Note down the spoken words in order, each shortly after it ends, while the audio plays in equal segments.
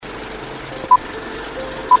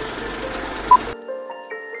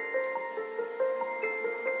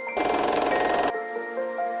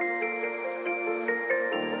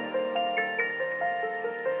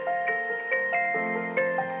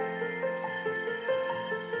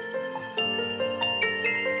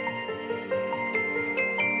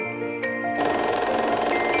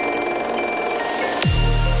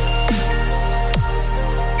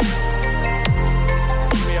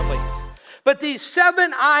But these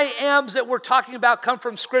 7 I ams that we're talking about come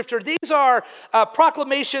from Scripture. These are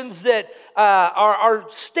proclamations that are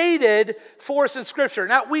stated for us in Scripture.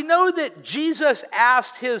 Now, we know that Jesus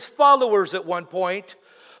asked his followers at one point,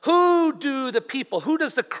 who does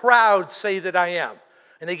the crowd say that I am?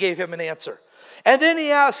 And they gave him an answer. And then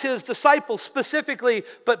he asked his disciples specifically,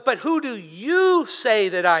 but who do you say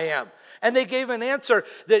that I am? And they gave an answer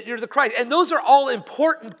that you're the Christ. And those are all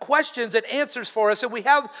important questions and answers for us. And we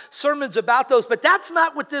have sermons about those. But that's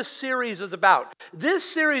not what this series is about. This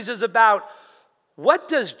series is about, what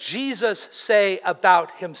does Jesus say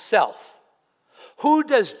about himself? Who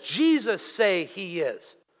does Jesus say he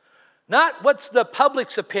is? Not what's the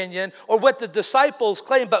public's opinion or what the disciples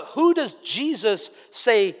claim, but who does Jesus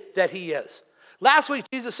say that he is? Last week,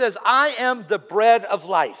 Jesus says, I am the bread of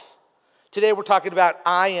life. Today, we're talking about,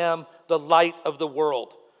 I am the light of the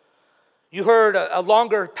world. You heard a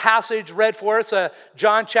longer passage read for us,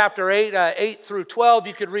 John chapter 8, 8 through 12.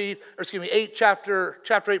 You could read, chapter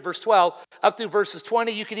 8, verse 12, up through verses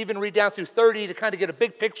 20. You could even read down through 30 to kind of get a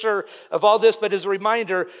big picture of all this. But as a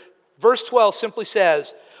reminder, verse 12 simply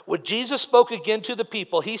says, when Jesus spoke again to the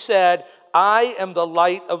people, he said, I am the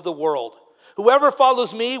light of the world. Whoever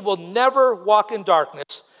follows me will never walk in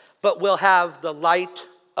darkness, but will have the light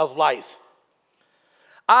of life.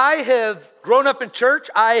 I have grown up in church.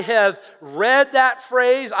 I have read that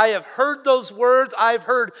phrase. I have heard those words. I've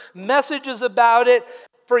heard messages about it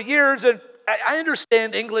for years, and I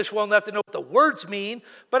understand English well enough to know what the words mean,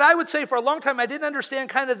 but I would say for a long time I didn't understand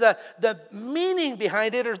kind of the meaning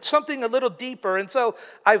behind it or something a little deeper. And so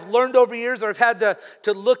I've learned over years, or I've had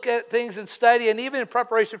to look at things and study, and even in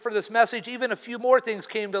preparation for this message, even a few more things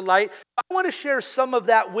came to light. I want to share some of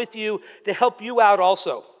that with you to help you out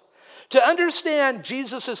also. To understand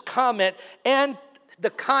Jesus' comment and the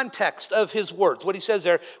context of his words, what he says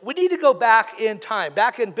there, we need to go back in time,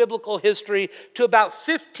 back in biblical history to about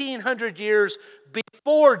 1,500 years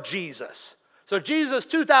before Jesus. So Jesus,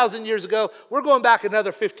 2,000 years ago, we're going back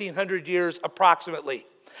another 1,500 years approximately.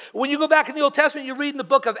 When you go back in the Old Testament, you read in the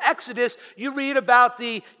book of Exodus, you read about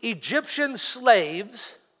the Egyptian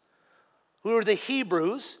slaves, who are the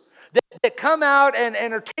Hebrews, that come out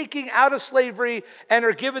and are taken out of slavery and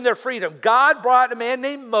are given their freedom. God brought a man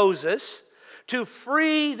named Moses to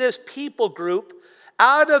free this people group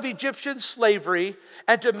out of Egyptian slavery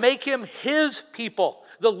and to make him his people,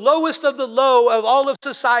 the lowest of the low of all of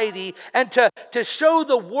society, and to show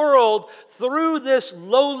the world through this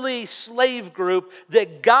lowly slave group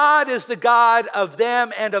that God is the God of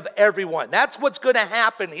them and of everyone. That's what's going to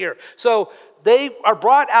happen here. So they are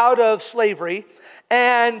brought out of slavery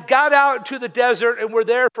and got out to the desert and were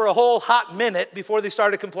there for a whole hot minute before they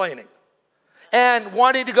started complaining and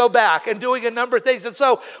wanting to go back and doing a number of things. And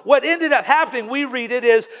so what ended up happening, we read it,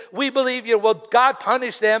 is we believe, God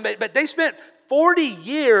punished them, but they spent 40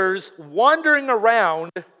 years wandering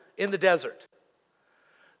around in the desert.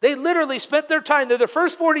 They literally spent their time there. The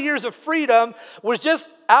first 40 years of freedom was just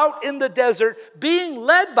out in the desert being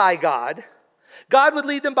led by God. God would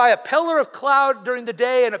lead them by a pillar of cloud during the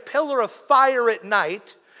day and a pillar of fire at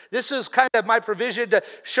night. This is kind of my provision to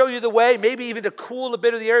show you the way, maybe even to cool a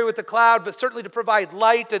bit of the area with the cloud, but certainly to provide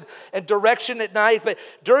light and direction at night. But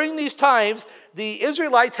during these times, the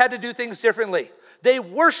Israelites had to do things differently. They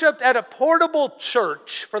worshiped at a portable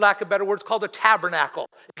church, for lack of better words, called a tabernacle.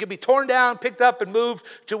 It could be torn down, picked up, and moved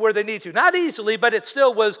to where they need to. Not easily, but it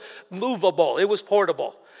still was movable. It was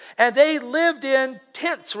portable. And they lived in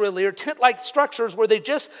tents, really, or tent-like structures where they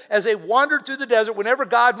just, as they wandered through the desert, whenever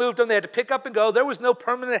God moved them, they had to pick up and go. There was no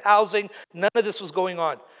permanent housing. None of this was going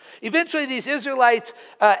on. Eventually, these Israelites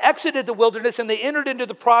exited the wilderness and they entered into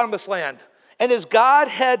the promised land. And as God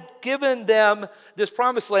had given them this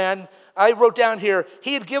promised land, I wrote down here,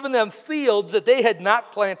 he had given them fields that they had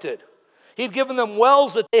not planted. He'd given them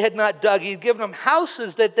wells that they had not dug. He'd given them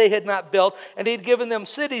houses that they had not built. And he'd given them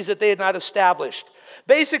cities that they had not established.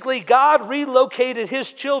 Basically, God relocated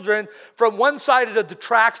his children from one side of the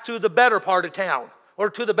tracks to the better part of town, or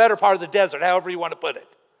to the better part of the desert, however you want to put it.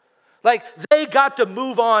 Like, they got to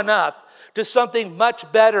move on up to something much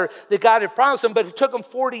better that God had promised them, but it took them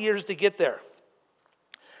 40 years to get there.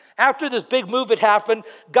 After this big move had happened,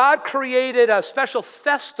 God created a special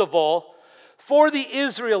festival for the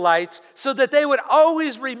Israelites so that they would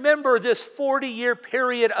always remember this 40-year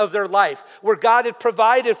period of their life where God had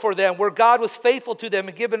provided for them, where God was faithful to them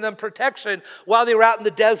and given them protection while they were out in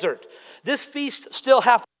the desert. This feast still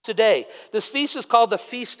happens today. This feast is called the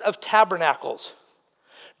Feast of Tabernacles.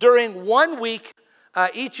 During 1 week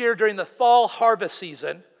each year during the fall harvest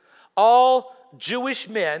season, all Jewish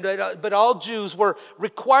men, but all Jews were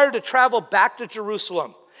required to travel back to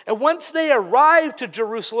Jerusalem. And once they arrived to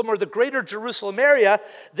Jerusalem, or the greater Jerusalem area,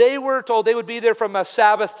 they were told they would be there from a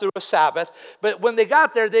Sabbath through a Sabbath. But when they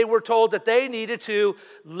got there, they were told that they needed to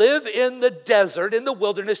live in the desert, in the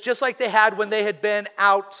wilderness, just like they had when they had been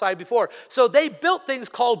outside before. So they built things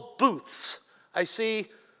called booths. I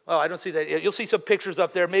don't see that. You'll see some pictures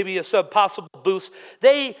up there, maybe some possible booths.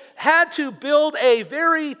 They had to build a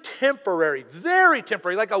very temporary,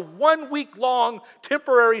 like a 1 week long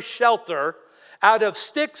temporary shelter out of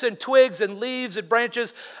sticks and twigs and leaves and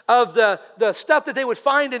branches of the stuff that they would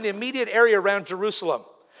find in the immediate area around Jerusalem.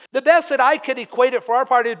 The best that I could equate it for our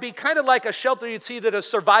part, it'd be kind of like a shelter you'd see that a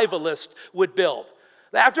survivalist would build.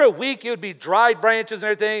 After a week, it would be dried branches and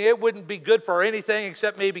everything. It wouldn't be good for anything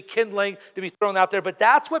except maybe kindling to be thrown out there. But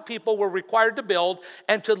that's what people were required to build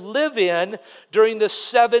and to live in during the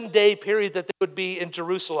 7-day period that they would be in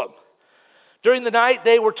Jerusalem. During the night,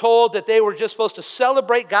 they were told that they were just supposed to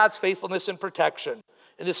celebrate God's faithfulness and protection.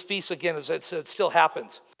 And this feast, again, as I said, still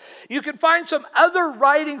happens. You can find some other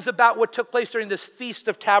writings about what took place during this Feast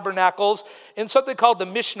of Tabernacles in something called the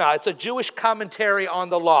Mishnah. It's a Jewish commentary on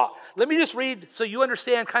the law. Let me just read so you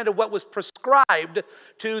understand kind of what was prescribed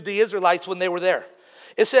to the Israelites when they were there.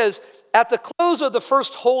 It says, at the close of the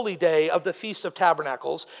first holy day of the Feast of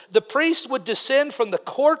Tabernacles, the priest would descend from the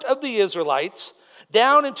court of the Israelites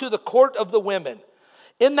down into the court of the women.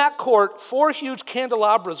 In that court, 4 huge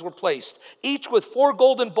candelabras were placed, each with 4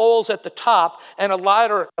 golden bowls at the top and a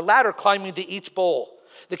ladder climbing to each bowl.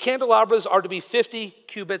 The candelabras are to be 50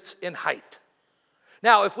 cubits in height.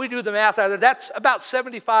 Now, if we do the math out there, that's about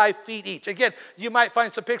 75 feet each. Again, you might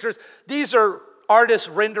find some pictures. These are artist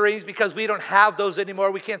renderings because we don't have those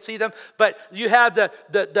anymore. We can't see them. But you have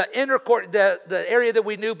the inner court, the area that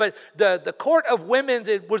we knew. But the court of women,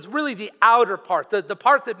 it was really the outer part, the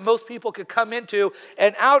part that most people could come into.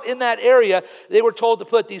 And out in that area, they were told to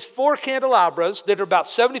put these 4 candelabras that are about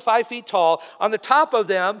 75 feet tall. On the top of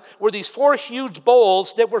them were these 4 huge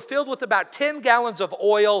bowls that were filled with about 10 gallons of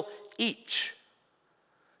oil each.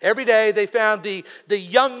 Every day they found the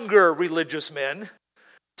younger religious men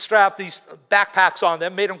strapped these backpacks on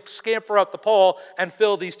them, made them scamper up the pole and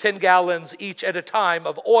fill these 10 gallons each at a time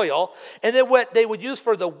of oil. And then what they would use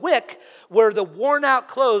for the wick were the worn out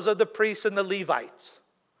clothes of the priests and the Levites.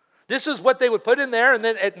 This is what they would put in there, and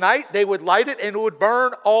then at night they would light it and it would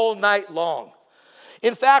burn all night long.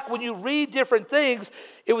 In fact, when you read different things,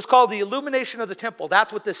 it was called the illumination of the temple.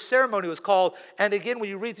 That's what this ceremony was called. And again, when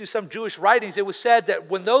you read through some Jewish writings, it was said that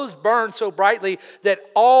when those burned so brightly that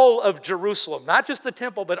all of Jerusalem, not just the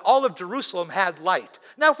temple, but all of Jerusalem had light.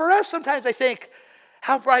 Now for us, sometimes I think,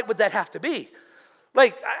 how bright would that have to be?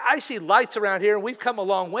 Like, I see lights around here, and we've come a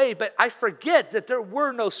long way, but I forget that there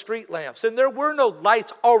were no street lamps, and there were no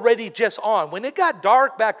lights already just on. When it got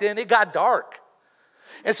dark back then, it got dark.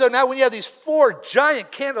 And so now when you have these 4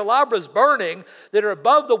 giant candelabras burning that are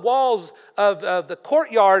above the walls of the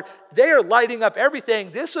courtyard, they are lighting up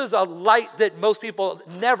everything. This is a light that most people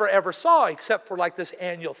never ever saw except for like this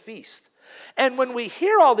annual feast. And when we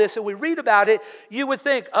hear all this and we read about it, you would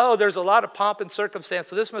think, oh, there's a lot of pomp and circumstance,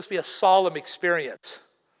 so this must be a solemn experience.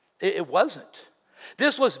 It wasn't.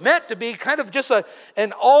 This was meant to be kind of just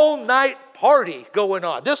an all-night party going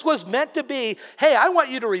on. This was meant to be, hey, I want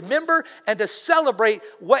you to remember and to celebrate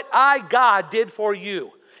what God did for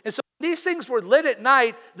you. And so when these things were lit at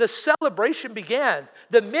night, the celebration began.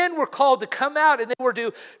 The men were called to come out and they were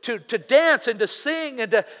to dance and to sing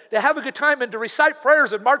and to have a good time and to recite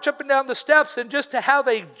prayers and march up and down the steps and just to have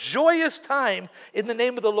a joyous time in the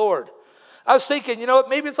name of the Lord. I was thinking,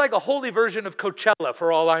 maybe it's like a holy version of Coachella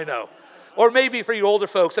for all I know. Or maybe for you older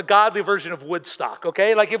folks, a godly version of Woodstock,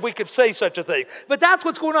 okay? Like if we could say such a thing. But that's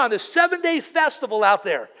what's going on, this 7-day festival out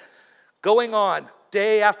there going on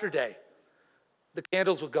day after day. The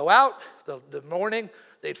candles would go out, the morning,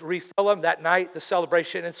 they'd refill them that night, the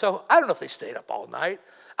celebration. And so I don't know if they stayed up all night.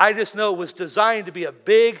 I just know it was designed to be a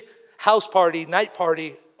big house party, night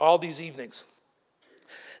party, all these evenings.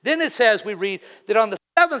 Then it says, we read, that on the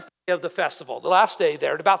 7th day of the festival, the last day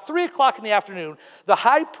there, at about 3 o'clock in the afternoon, the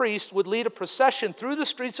high priest would lead a procession through the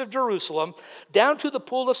streets of Jerusalem down to the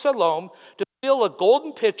pool of Siloam to fill a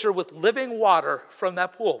golden pitcher with living water from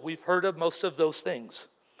that pool. We've heard of most of those things.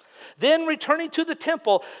 Then returning to the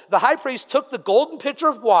temple, the high priest took the golden pitcher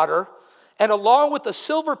of water and along with the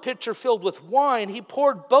silver pitcher filled with wine, he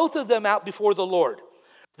poured both of them out before the Lord.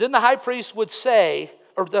 Then the high priest would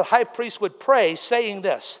pray, saying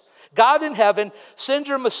this, God in heaven, send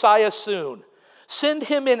your Messiah soon. Send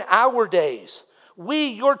him in our days. We,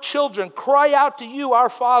 your children, cry out to you, our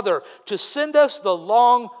Father, to send us the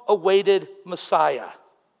long-awaited Messiah.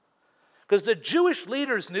 Because the Jewish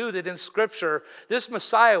leaders knew that in Scripture, this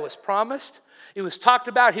Messiah was promised. It was talked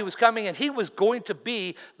about, he was coming, and he was going to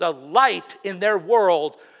be the light in their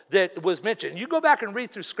world that was mentioned. You go back and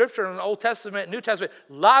read through Scripture in the Old Testament, New Testament,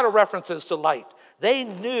 a lot of references to light. They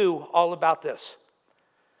knew all about this.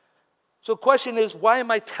 So the question is, why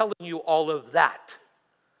am I telling you all of that?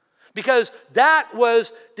 Because that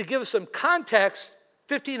was to give us some context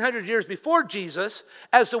 1,500 years before Jesus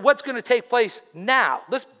as to what's going to take place now.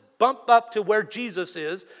 Let's bump up to where Jesus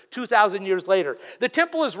is 2,000 years later. The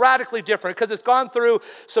temple is radically different because it's gone through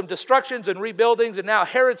some destructions and rebuildings, and now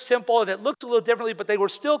Herod's temple, and it looks a little differently, but they were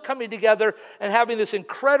still coming together and having this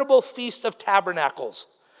incredible Feast of Tabernacles.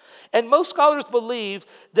 And most scholars believe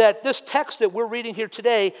that this text that we're reading here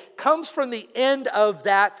today comes from the end of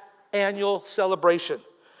that annual celebration.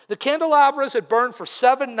 The candelabras had burned for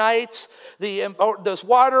 7 nights. This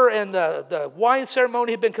water and the wine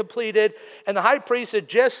ceremony had been completed. And the high priest had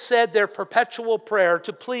just said their perpetual prayer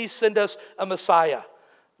to please send us a Messiah,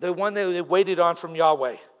 the one that they waited on from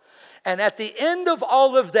Yahweh. And at the end of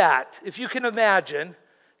all of that, if you can imagine,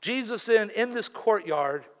 Jesus in this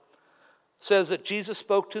courtyard says that Jesus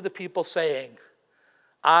spoke to the people saying,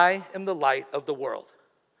 I am the light of the world.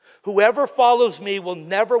 Whoever follows me will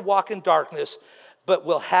never walk in darkness, but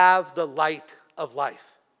will have the light of life.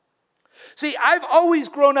 See, I've always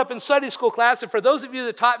grown up in Sunday school class, and for those of you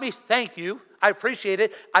that taught me, thank you. I appreciate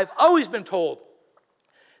it. I've always been told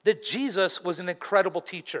that Jesus was an incredible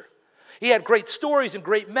teacher. He had great stories and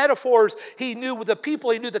great metaphors. He knew the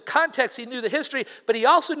people, he knew the context, he knew the history, but he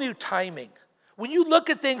also knew timing. When you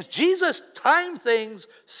look at things, Jesus timed things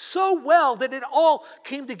so well that it all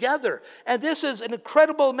came together. And this is an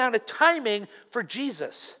incredible amount of timing for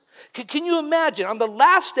Jesus. Can you imagine, on the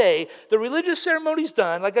last day, the religious ceremony's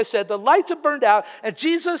done, like I said, the lights have burned out, and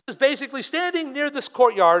Jesus is basically standing near this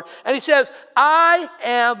courtyard, and he says, I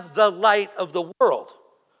am the light of the world.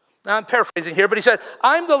 Now, I'm paraphrasing here, but he said,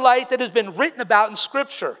 I'm the light that has been written about in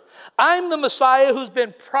Scripture. I'm the Messiah who's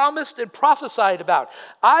been promised and prophesied about.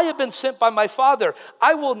 I have been sent by my Father.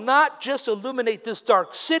 I will not just illuminate this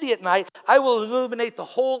dark city at night, I will illuminate the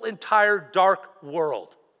whole entire dark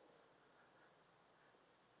world.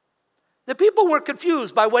 The people were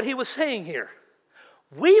confused by what he was saying here.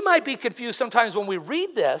 We might be confused sometimes when we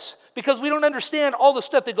read this because we don't understand all the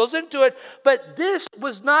stuff that goes into it, but this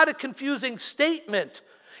was not a confusing statement.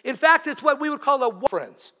 In fact, it's what we would call a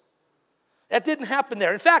friends. That didn't happen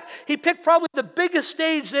there. In fact, he picked probably the biggest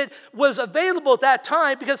stage that was available at that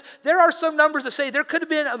time because there are some numbers that say there could have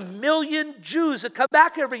been 1 million Jews that come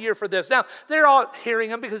back every year for this. Now, they're all hearing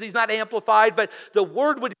him because he's not amplified, but the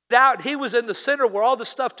word would get out. He was in the center where all the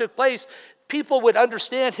stuff took place. People would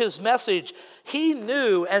understand his message. He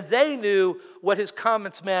knew and they knew what his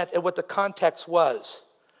comments meant and what the context was.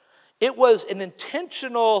 It was an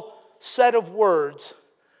intentional set of words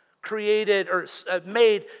created or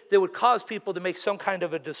made that would cause people to make some kind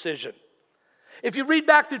of a decision. If you read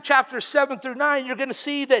back through chapters 7 through 9, you're going to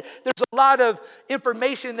see that there's a lot of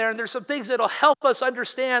information there, and there's some things that will help us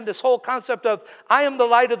understand this whole concept of I am the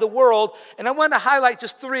light of the world. And I want to highlight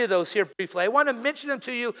just 3 of those here briefly. I want to mention them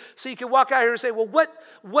to you so you can walk out here and say, well,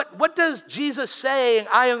 what does Jesus saying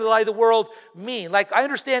I am the light of the world mean? Like, I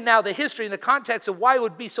understand now the history and the context of why it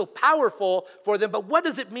would be so powerful for them, but what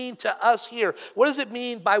does it mean to us here? What does it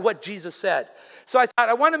mean by what Jesus said? So I thought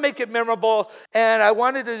I want to make it memorable, and I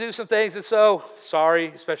wanted to do some things, and so sorry,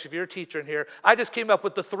 especially if you're a teacher in here, I just came up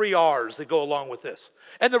with the 3 R's that go along with this.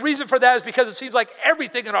 And the reason for that is because it seems like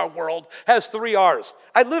everything in our world has 3 R's.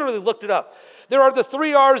 I literally looked it up. There are the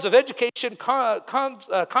 3 R's of education,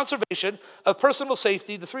 conservation, of personal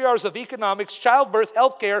safety, the 3 R's of economics, childbirth,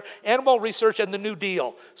 healthcare, animal research, and the New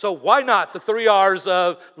Deal. So why not the 3 R's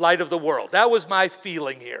of light of the world? That was my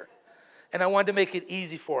feeling here. And I wanted to make it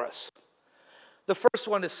easy for us. The first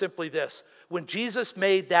one is simply this. When Jesus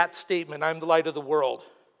made that statement, I'm the light of the world,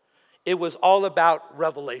 it was all about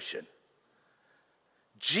revelation.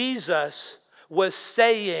 Jesus was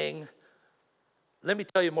saying, let me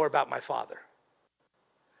tell you more about my Father.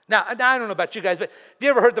 Now, I don't know about you guys, but have you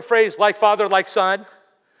ever heard the phrase, like father, like son?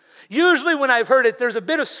 Usually when I've heard it, there's a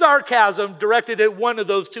bit of sarcasm directed at one of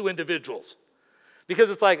those 2 individuals. Because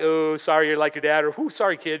it's like, oh, sorry, you're like your dad, or, oh,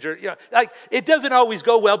 sorry, kid, like, it doesn't always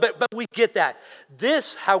go well, but we get that.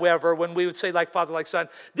 This, however, when we would say like father, like son,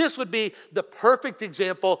 this would be the perfect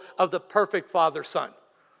example of the perfect father-son.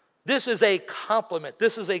 This is a compliment.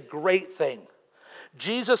 This is a great thing.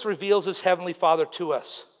 Jesus reveals his heavenly Father to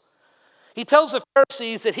us. He tells the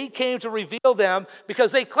Pharisees that he came to reveal them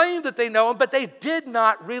because they claimed that they know him, but they did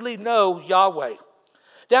not really know Yahweh.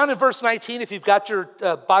 Down in verse 19, if you've got your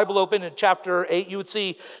Bible open in chapter 8, you would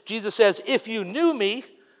see Jesus says, if you knew me,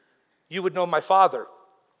 you would know my Father.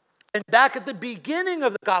 And back at the beginning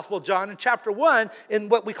of the Gospel of John, in chapter 1, in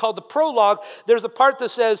what we call the prologue, there's a part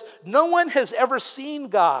that says, "No one has ever seen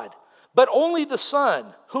God, but only the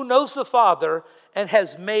Son, who knows the Father and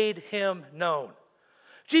has made him known."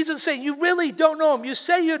 Jesus is saying, you really don't know him. You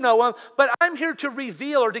say you know him, but I'm here to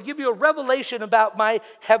reveal or to give you a revelation about my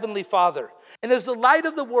heavenly Father. And as the light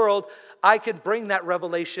of the world, I can bring that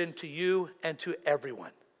revelation to you and to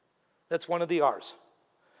everyone. That's one of the R's.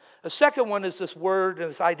 The second one is this word and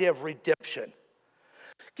this idea of redemption.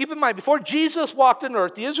 Keep in mind, before Jesus walked on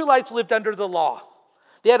earth, the Israelites lived under the law.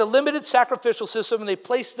 They had a limited sacrificial system, and they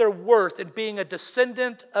placed their worth in being a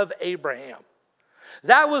descendant of Abraham.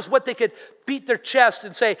 That was what they could beat their chest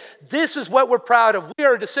and say, this is what we're proud of. We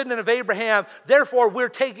are a descendant of Abraham. Therefore, we're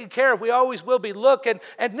taken care of. We always will be. Look, and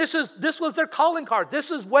this was their calling card. This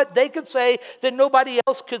is what they could say that nobody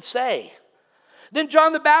else could say. Then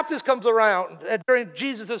John the Baptist comes around during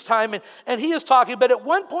Jesus' time, and he is talking. But at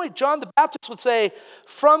one point, John the Baptist would say,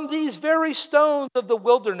 from these very stones of the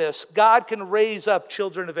wilderness, God can raise up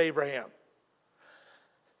children of Abraham.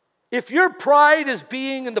 If your pride is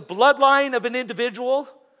being in the bloodline of an individual,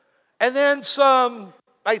 and then some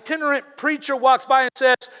itinerant preacher walks by and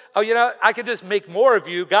says, oh, I can just make more of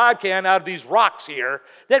you, God can, out of these rocks here,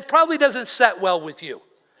 that probably doesn't set well with you.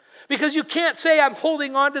 Because you can't say, I'm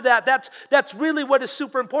holding on to that. That's really what is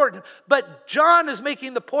super important. But John is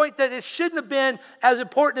making the point that it shouldn't have been as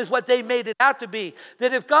important as what they made it out to be.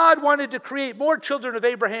 That if God wanted to create more children of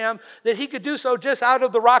Abraham, that he could do so just out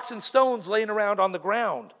of the rocks and stones laying around on the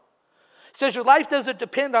ground. He says your life doesn't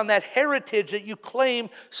depend on that heritage that you claim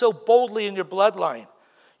so boldly in your bloodline.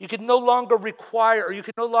 You can no longer require, or you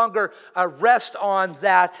can no longer rest on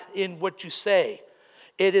that in what you say.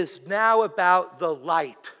 It is now about the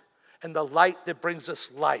light, and the light that brings us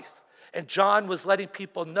life. And John was letting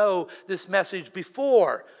people know this message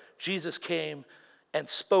before Jesus came and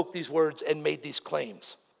spoke these words and made these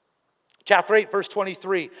claims. Chapter 8, verse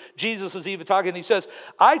 23, Jesus is even talking. He says,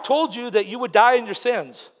 I told you that you would die in your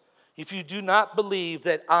sins if you do not believe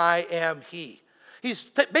that I am he. He's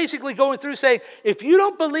basically going through saying, if you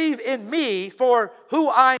don't believe in me for who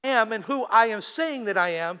I am and who I am saying that I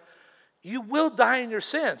am, you will die in your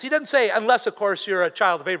sins. He doesn't say, unless, of course, you're a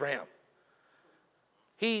child of Abraham.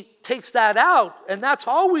 He takes that out, and that's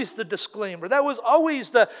always the disclaimer. That was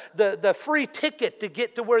always the free ticket to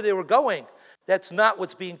get to where they were going. That's not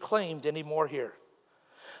what's being claimed anymore here.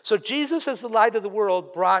 So Jesus, as the light of the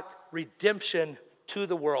world, brought redemption to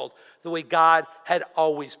the world the way God had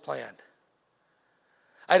always planned.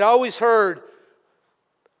 I'd always heard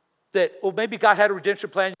that, well, maybe God had a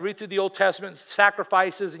redemption plan. You read through the Old Testament,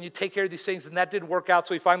 sacrifices, and you take care of these things, and that didn't work out,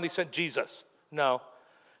 so he finally sent Jesus. No,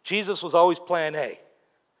 Jesus was always plan A.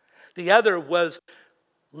 The other was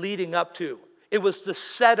leading up to. It was the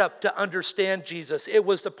setup to understand Jesus. It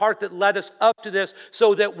was the part that led us up to this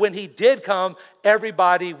so that when he did come,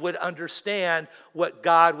 everybody would understand what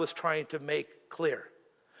God was trying to make clear.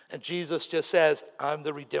 And Jesus just says, I'm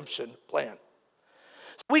the redemption plan.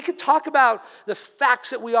 So we could talk about the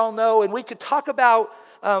facts that we all know, and we could talk about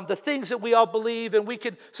the things that we all believe, and we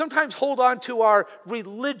could sometimes hold on to our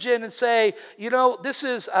religion and say,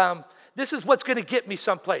 this is what's going to get me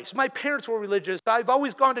someplace. My parents were religious. I've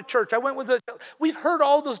always gone to church. We've heard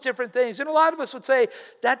all those different things. And a lot of us would say,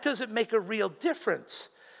 that doesn't make a real difference.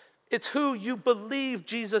 It's who you believe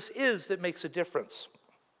Jesus is that makes a difference.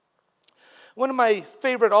 One of my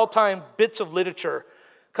favorite all-time bits of literature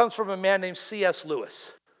comes from a man named C.S.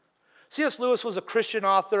 Lewis. C.S. Lewis was a Christian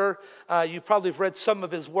author. You probably have read some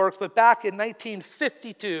of his works. But back in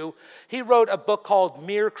 1952, he wrote a book called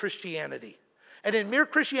Mere Christianity. And in Mere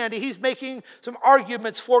Christianity, he's making some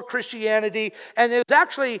arguments for Christianity. And it was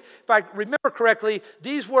actually, if I remember correctly,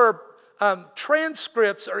 these were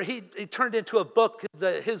transcripts, or he turned into a book,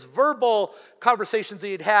 his verbal conversations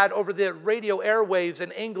he had had over the radio airwaves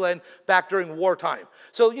in England back during wartime.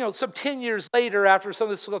 So, some 10 years later, after some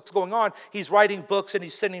of this stuff's going on, he's writing books and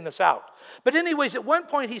he's sending this out. But anyways, at one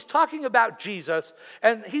point, he's talking about Jesus,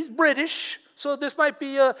 and he's British, so this might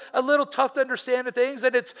be a little tough to understand the things,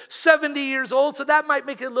 and it's 70 years old, so that might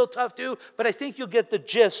make it a little tough too, but I think you'll get the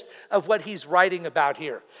gist of what he's writing about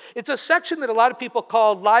here. It's a section that a lot of people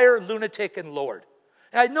call Liar, Lunatic, and Lord.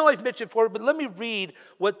 And I know I've mentioned before, but let me read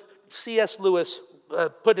what C.S. Lewis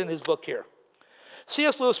put in his book here.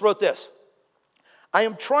 C.S. Lewis wrote this: I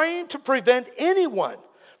am trying to prevent anyone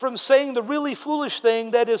from saying the really foolish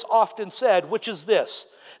thing that is often said, which is this: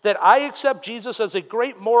 that I accept Jesus as a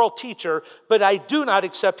great moral teacher, but I do not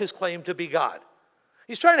accept his claim to be God.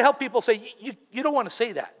 He's trying to help people say, you don't want to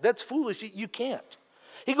say that. That's foolish. You can't.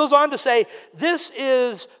 He goes on to say, this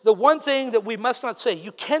is the one thing that we must not say.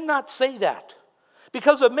 You cannot say that,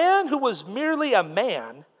 Because a man who was merely a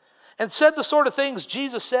man and said the sort of things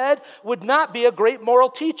Jesus said would not be a great moral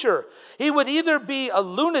teacher. He would either be a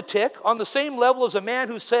lunatic on the same level as a man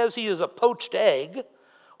who says he is a poached egg,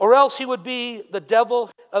 or else he would be the devil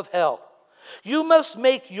of hell. You must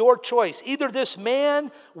make your choice. Either this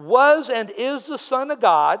man was and is the Son of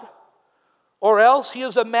God, or else he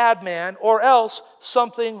is a madman, or else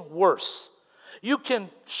something worse. You can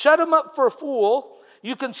shut him up for a fool,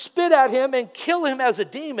 you can spit at him and kill him as a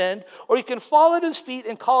demon, or you can fall at his feet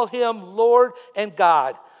and call him Lord and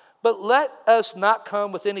God. But let us not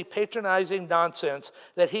come with any patronizing nonsense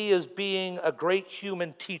that he is being a great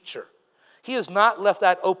human teacher. He has not left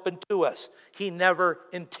that open to us. He never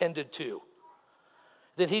intended to.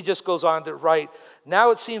 Then he just goes on to write, now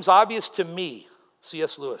it seems obvious to me,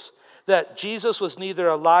 C.S. Lewis, that Jesus was neither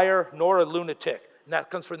a liar nor a lunatic. And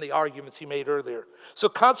that comes from the arguments he made earlier. So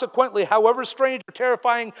consequently, however strange or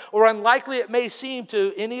terrifying or unlikely it may seem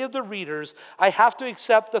to any of the readers, I have to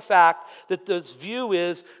accept the fact that this view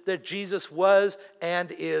is that Jesus was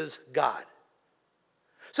and is God.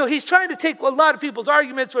 So he's trying to take a lot of people's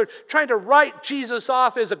arguments for trying to write Jesus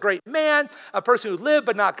off as a great man, a person who lived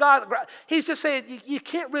but not God. He's just saying you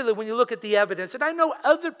can't really when you look at the evidence. And I know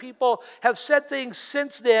other people have said things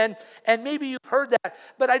since then, and maybe you've heard that,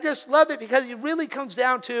 but I just love it because it really comes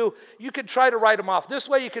down to you can try to write him off this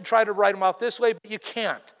way, you can try to write him off this way, but you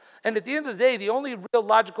can't. And at the end of the day, the only real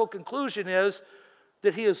logical conclusion is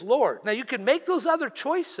that he is Lord. Now you can make those other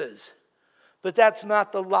choices, but that's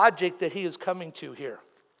not the logic that he is coming to here.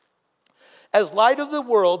 As light of the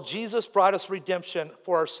world, Jesus brought us redemption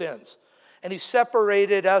for our sins. And he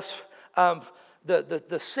separated us,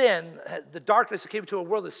 the sin, the darkness that came into a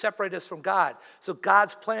world that separated us from God. So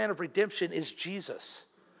God's plan of redemption is Jesus.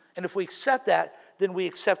 And if we accept that, then we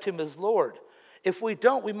accept him as Lord. If we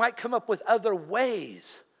don't, we might come up with other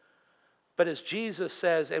ways. But as Jesus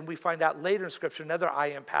says, and we find out later in Scripture, another I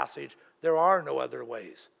am passage, there are no other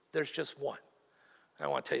ways. There's just one. And I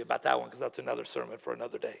want to tell you about that one because that's another sermon for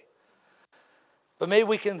another day. But maybe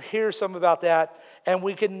we can hear some about that, and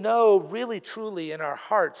we can know really truly in our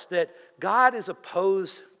hearts that God is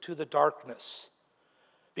opposed to the darkness.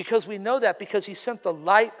 Because we know that because he sent the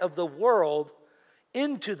light of the world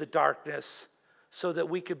into the darkness so that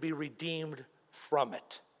we could be redeemed from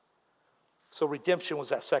it. So redemption was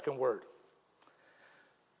that second word.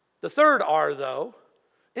 The third R, though,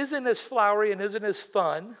 isn't as flowery and isn't as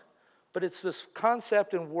fun, but it's this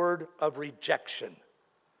concept and word of rejection.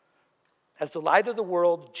 As the light of the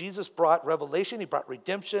world, Jesus brought revelation, he brought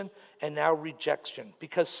redemption, and now rejection.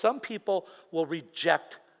 Because some people will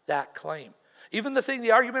reject that claim. Even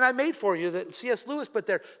the argument I made for you that C.S. Lewis put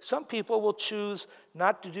there, some people will choose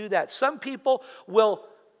not to do that. Some people will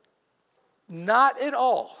not at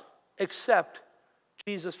all accept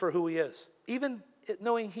Jesus for who he is, even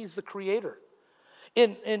knowing he's the creator.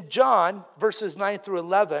 In John, verses 9 through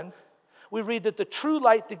 11, we read that the true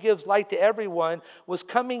light that gives light to everyone was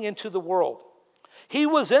coming into the world. He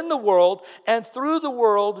was in the world, and through the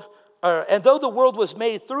world, and though the world was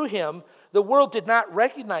made through him, the world did not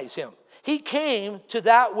recognize him. He came to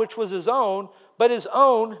that which was his own, but his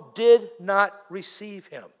own did not receive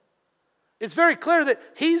him. It's very clear that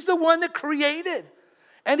he's the one that created,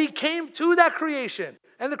 and he came to that creation,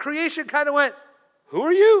 and the creation kind of went, who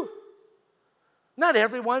are you? Not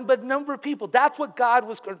everyone, but a number of people. That's what God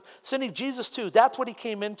was sending Jesus to. That's what he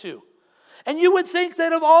came into. And you would think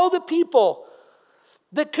that of all the people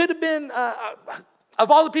that could have been,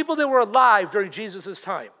 of all the people that were alive during Jesus'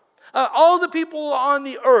 time, all the people on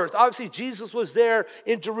the earth, obviously Jesus was there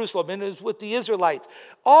in Jerusalem and is with the Israelites.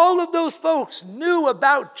 All of those folks knew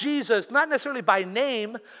about Jesus, not necessarily by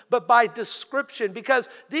name, but by description, because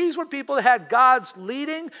these were people that had God's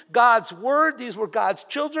leading, God's word. These were God's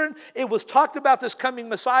children. It was talked about this coming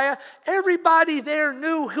Messiah. Everybody there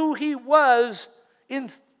knew who he was in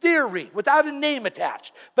theory, without a name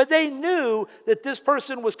attached. But they knew that this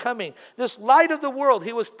person was coming. This light of the world,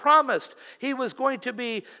 he was promised. He was going to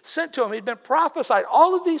be sent to him. He'd been prophesied.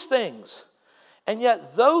 All of these things. And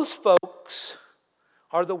yet those folks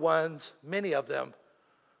are the ones, many of them,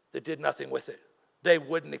 that did nothing with it. They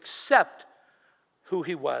wouldn't accept who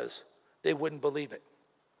he was. They wouldn't believe it.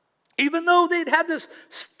 Even though they'd had this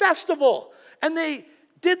festival and they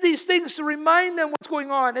did these things to remind them what's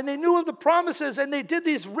going on, and they knew of the promises, and they did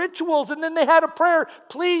these rituals, and then they had a prayer,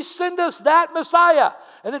 please send us that Messiah.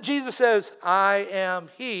 And then Jesus says, I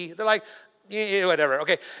am he. They're like, yeah, whatever,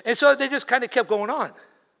 okay. And so they just kind of kept going on.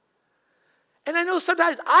 And I know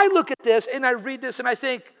sometimes I look at this, and I read this, and I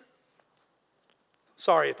think,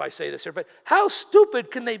 sorry if I say this here, but how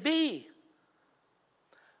stupid can they be?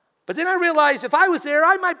 But then I realized if I was there,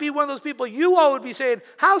 I might be one of those people you all would be saying,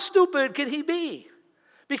 how stupid can he be?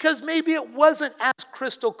 Because maybe it wasn't as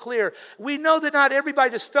crystal clear. We know that not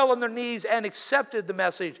everybody just fell on their knees and accepted the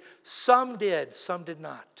message. Some did, some did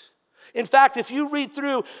not. In fact, if you read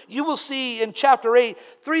through, you will see in chapter 8,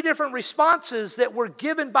 3 different responses that were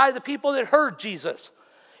given by the people that heard Jesus.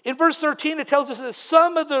 In verse 13, it tells us that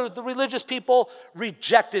some of the religious people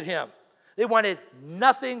rejected him. They wanted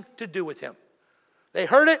nothing to do with him. They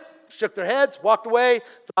heard it, shook their heads, walked away,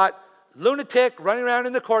 thought, lunatic running around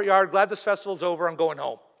in the courtyard, glad this festival's over, I'm going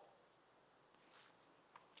home.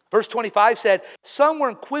 Verse 25 said, some were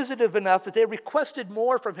inquisitive enough that they requested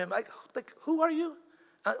more from him. Like who are you?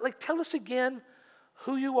 Tell us again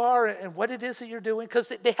who you are and what it is that you're doing. Because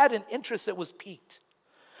they had an interest that was piqued.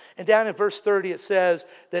 And down in verse 30 it says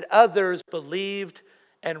that others believed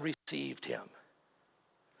and received him.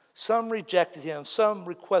 Some rejected him, some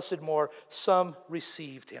requested more, some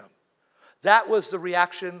received him. That was the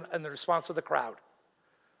reaction and the response of the crowd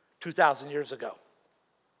 2,000 years ago.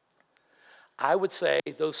 I would say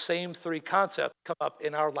those same 3 concepts come up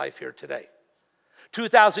in our life here today.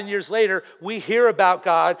 2,000 years later, we hear about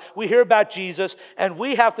God, we hear about Jesus, and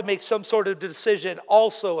we have to make some sort of decision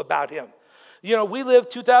also about him. You know, we live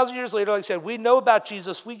 2,000 years later, like I said, we know about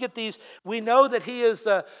Jesus, we know that he is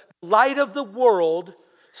the light of the world,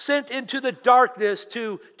 sent into the darkness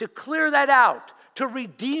to clear that out, to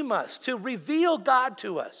redeem us, to reveal God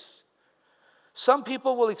to us. Some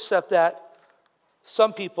people will accept that.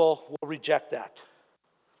 Some people will reject that.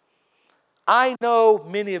 I know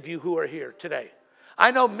many of you who are here today.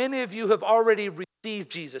 I know many of you have already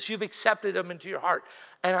received Jesus. You've accepted him into your heart.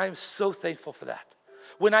 And I'm so thankful for that.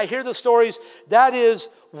 When I hear the stories, that is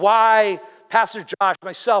why Pastor Josh,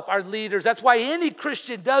 myself, our leaders, that's why any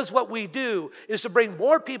Christian does what we do, is to bring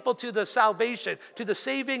more people to the salvation, to the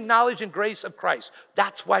saving knowledge and grace of Christ.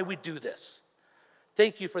 That's why we do this.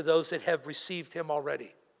 Thank you for those that have received him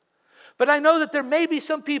already. But I know that there may be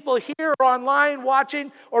some people here or online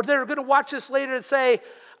watching, or they're going to watch this later and say,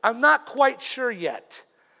 I'm not quite sure yet.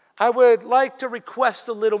 I would like to request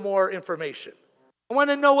a little more information. I want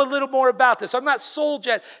to know a little more about this. I'm not sold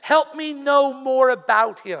yet. Help me know more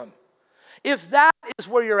about him. If that is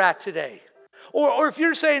where you're at today, or if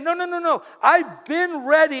you're saying, no, I've been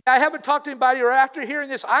ready, I haven't talked to anybody, or after hearing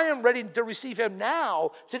this, I am ready to receive him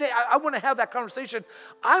now, today, I want to have that conversation.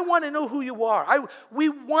 I want to know who you are. We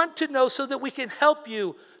want to know so that we can help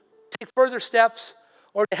you take further steps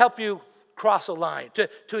or to help you cross a line,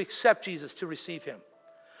 to accept Jesus, to receive him.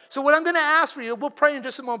 So what I'm going to ask for you, we'll pray in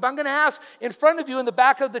just a moment, but I'm going to ask in front of you in the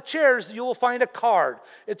back of the chairs, you will find a card.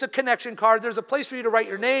 It's a connection card. There's a place for you to write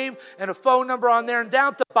your name and a phone number on there. And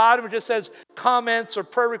down at the bottom, it just says comments or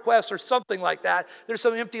prayer requests or something like that. There's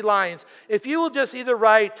some empty lines. If you will just either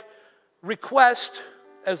write request,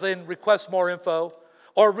 as in request more info,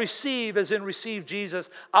 or receive, as in receive Jesus,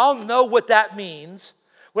 I'll know what that means.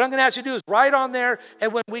 What I'm going to ask you to do is write on there,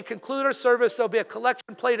 and when we conclude our service, there'll be a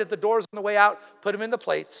collection plate at the doors on the way out. Put them in the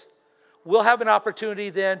plates. We'll have an opportunity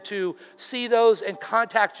then to see those and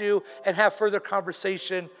contact you and have further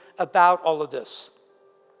conversation about all of this.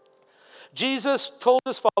 Jesus told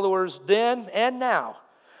his followers then and now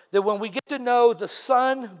that when we get to know the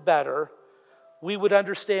Son better, we would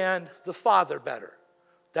understand the Father better.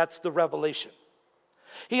 That's the revelation.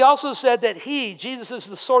 He also said that Jesus is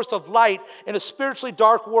the source of light in a spiritually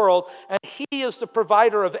dark world, and he is the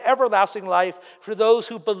provider of everlasting life for those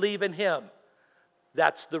who believe in him.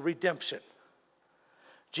 That's the redemption.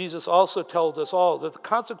 Jesus also told us all that the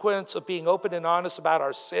consequence of being open and honest about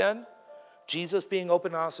our sin, Jesus being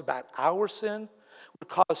open and honest about our sin, would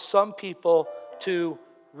cause some people to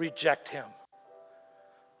reject him.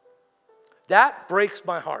 That breaks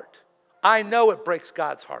my heart. I know it breaks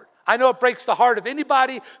God's heart. I know it breaks the heart of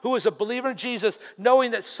anybody who is a believer in Jesus,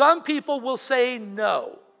 knowing that some people will say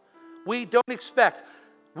no. We don't expect.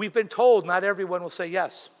 We've been told not everyone will say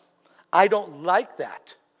yes. I don't like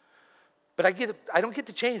that. But I don't get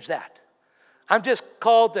to change that. I'm just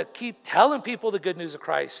called to keep telling people the good news of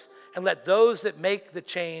Christ and let those that make the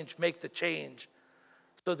change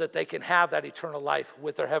so that they can have that eternal life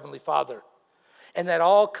with their Heavenly Father. And that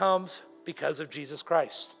all comes because of Jesus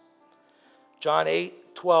Christ. John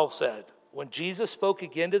 8:12 said, when Jesus spoke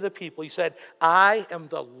again to the people, he said, I am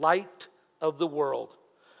the light of the world.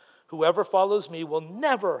 Whoever follows me will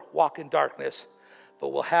never walk in darkness, but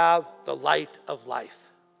will have the light of life.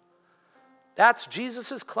 That's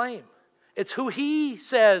Jesus' claim. It's who he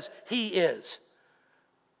says he is.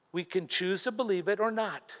 We can choose to believe it or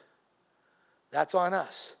not. That's on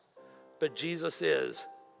us. But Jesus is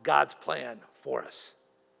God's plan for us.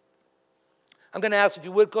 I'm going to ask if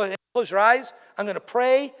you would go ahead and close your eyes. I'm going to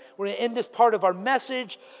pray. We're going to end this part of our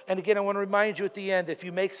message. And again, I want to remind you at the end, if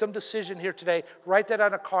you make some decision here today, write that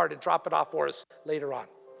on a card and drop it off for us later on.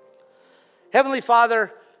 Heavenly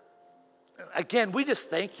Father, again, we just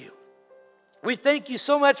thank you. We thank you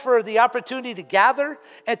so much for the opportunity to gather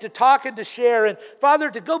and to talk and to share. And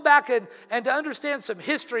Father, to go back and to understand some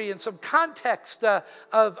history and some context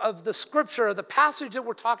of the scripture, the passage that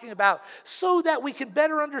we're talking about, so that we can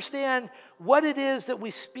better understand what it is that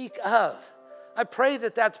we speak of. I pray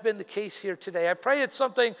that that's been the case here today. I pray it's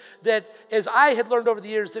something that, as I had learned over the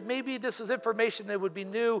years, that maybe this is information that would be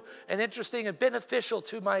new and interesting and beneficial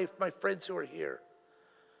to my friends who are here.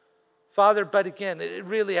 Father, but again, it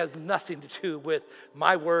really has nothing to do with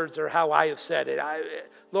my words or how I have said it.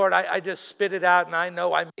 Lord, I just spit it out, and I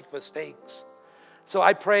know I make mistakes. So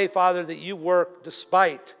I pray, Father, that you work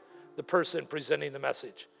despite the person presenting the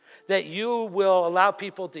message, that you will allow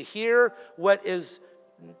people to hear what is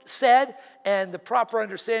said and the proper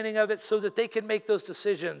understanding of it so that they can make those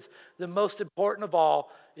decisions. The most important of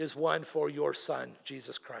all is one for your Son,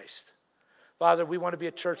 Jesus Christ. Father, we want to be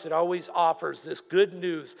a church that always offers this good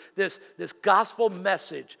news, this gospel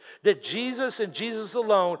message that Jesus and Jesus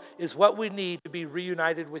alone is what we need to be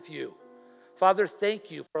reunited with you. Father,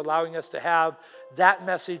 thank you for allowing us to have that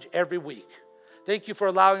message every week. Thank you for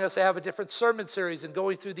allowing us to have a different sermon series and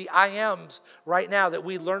going through the I ams right now, that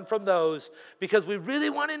we learn from those, because we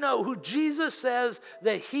really want to know who Jesus says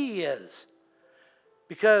that he is.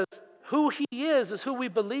 Because who he is who we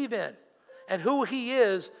believe in. And who he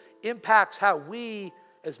is impacts how we,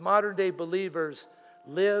 as modern day believers,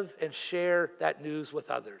 live and share that news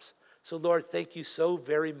with others. So Lord, thank you so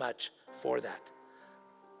very much for that.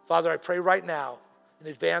 Father, I pray right now in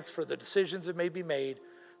advance for the decisions that may be made,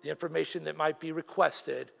 the information that might be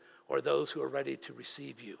requested, or those who are ready to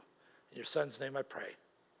receive you. In your Son's name I pray.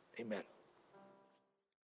 Amen.